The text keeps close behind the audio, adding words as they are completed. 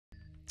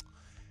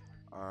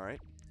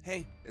Alright.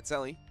 Hey, it's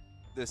Ellie.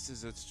 This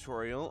is a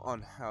tutorial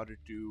on how to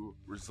do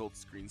result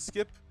screen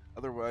skip,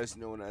 otherwise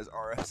known as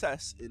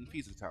RSS in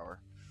Pizza Tower.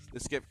 The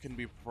skip can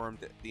be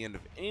performed at the end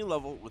of any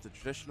level with a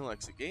traditional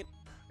exit gate,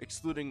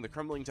 excluding the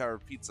crumbling tower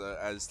of pizza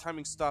as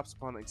timing stops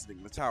upon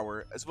exiting the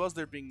tower, as well as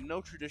there being no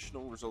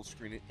traditional result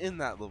screen in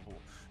that level,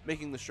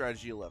 making the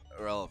strategy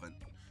irrelevant.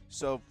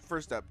 So,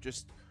 first up,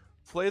 just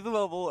play the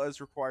level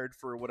as required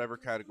for whatever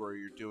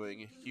category you're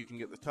doing. You can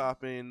get the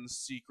top-ins,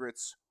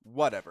 secrets,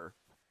 whatever.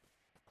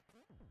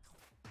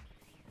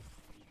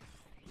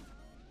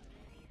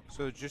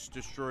 So just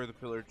destroy the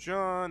Pillar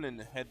John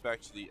and head back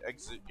to the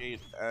exit gate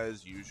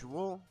as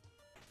usual.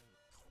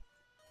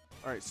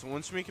 Alright, so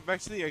once you make it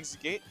back to the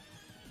exit gate,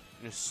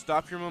 you're going to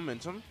stop your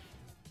momentum,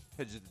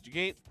 head to the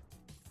gate,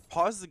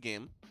 pause the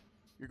game.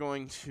 You're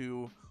going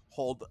to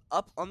hold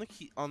up on the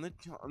key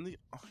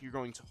you're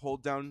going to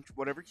hold down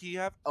whatever key you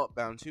have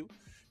bound to.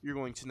 You're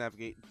going to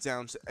navigate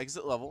down to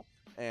exit level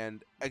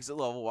and exit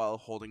level while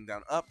holding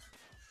down up.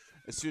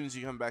 As soon as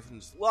you come back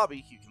into the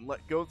lobby, you can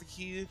let go of the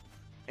key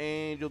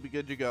and you'll be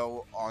good to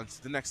go on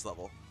to the next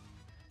level.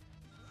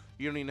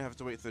 You don't even have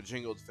to wait for the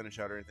jingle to finish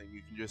out or anything.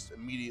 You can just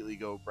immediately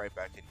go right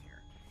back in here.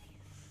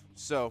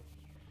 So,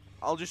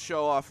 I'll just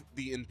show off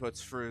the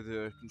inputs for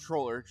the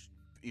controller,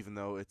 even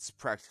though it's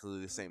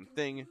practically the same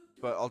thing,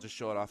 but I'll just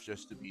show it off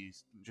just to be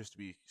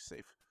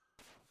safe.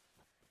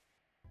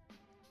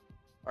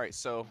 Alright,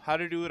 so how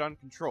to do it on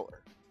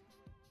controller.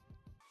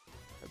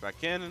 Head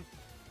back in,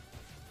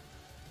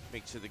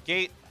 make to the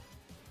gate,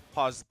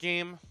 pause the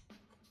game,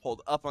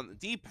 hold up on the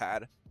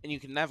D-pad, and you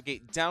can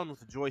navigate down with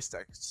the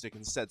joystick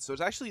instead. So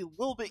it's actually a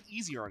little bit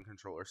easier on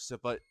controller.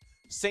 But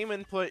same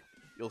input,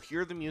 you'll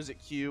hear the music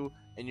cue,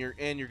 and you're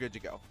good to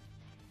go.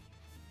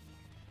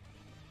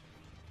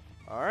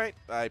 Alright,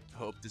 I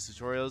hope this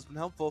tutorial has been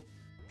helpful.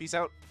 Peace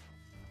out.